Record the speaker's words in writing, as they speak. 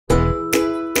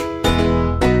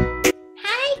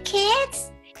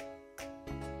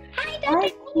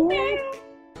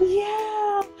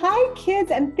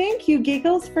kids, and thank you,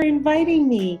 Giggles, for inviting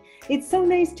me. It's so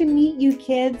nice to meet you,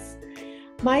 kids.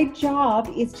 My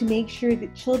job is to make sure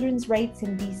that children's rights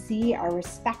in BC are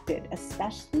respected,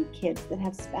 especially kids that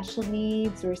have special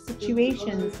needs or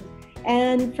situations.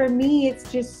 And for me,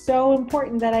 it's just so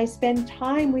important that I spend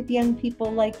time with young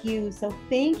people like you. So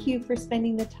thank you for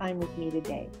spending the time with me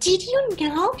today. Did you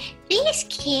know these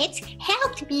kids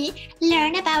helped me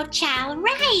learn about child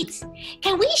rights?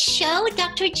 Can we show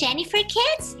Dr. Jennifer,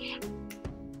 kids?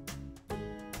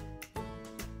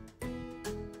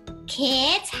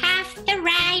 Kids have the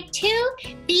right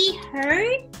to be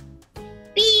heard,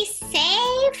 be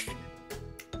safe,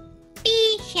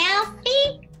 be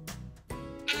healthy,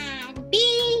 and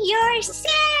be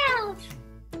yourself.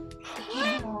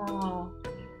 Wow.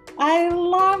 I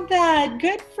love that.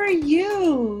 Good for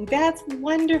you. That's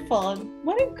wonderful.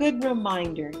 What a good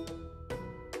reminder.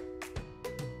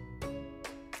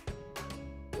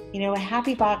 You know, a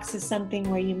happy box is something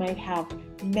where you might have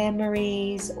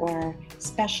memories or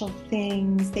special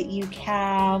things that you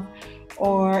have,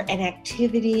 or an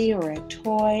activity or a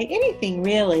toy, anything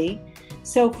really.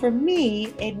 So for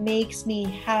me, it makes me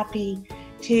happy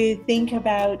to think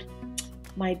about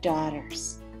my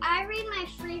daughters. I read my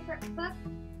favorite book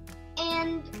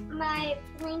and my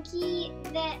blankie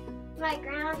that my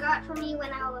grandma got for me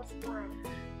when I was born.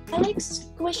 I like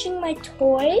squishing my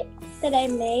toy that I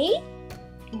made.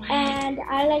 Wow. And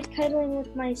I like cuddling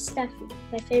with my stuffy,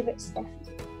 my favorite stuffy.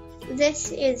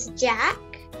 This is Jack,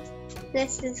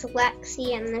 this is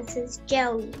Lexi, and this is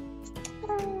Joey.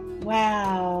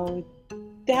 Wow,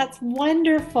 that's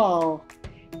wonderful.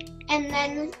 And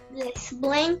then this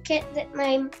blanket that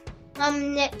my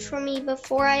mom knit for me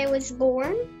before I was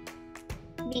born,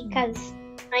 because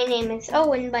my name is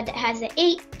Owen, but it has an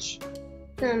H.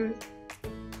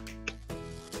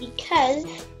 Because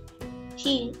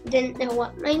she didn't know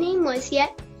what my name was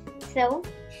yet, so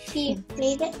she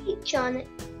made an H on it.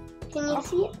 Can you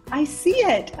see it? I see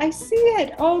it. I see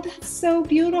it. Oh, that's so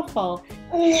beautiful.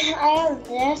 I have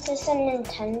this. It's a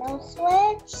Nintendo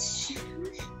Switch.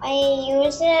 I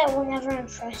use it whenever I'm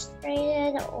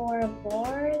frustrated or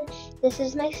bored. This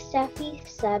is my stuffy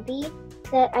Subby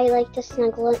that I like to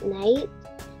snuggle at night.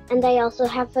 And I also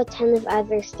have a ton of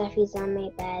other stuffies on my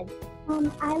bed.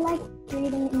 I like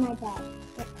reading in my bed.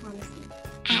 I promise you.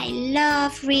 I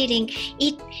love reading.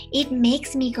 It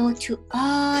makes me go to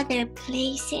other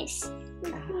places.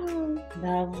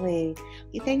 Lovely.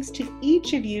 Thanks to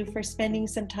each of you for spending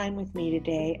some time with me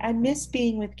today. I miss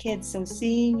being with kids, so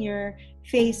seeing your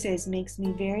faces makes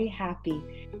me very happy.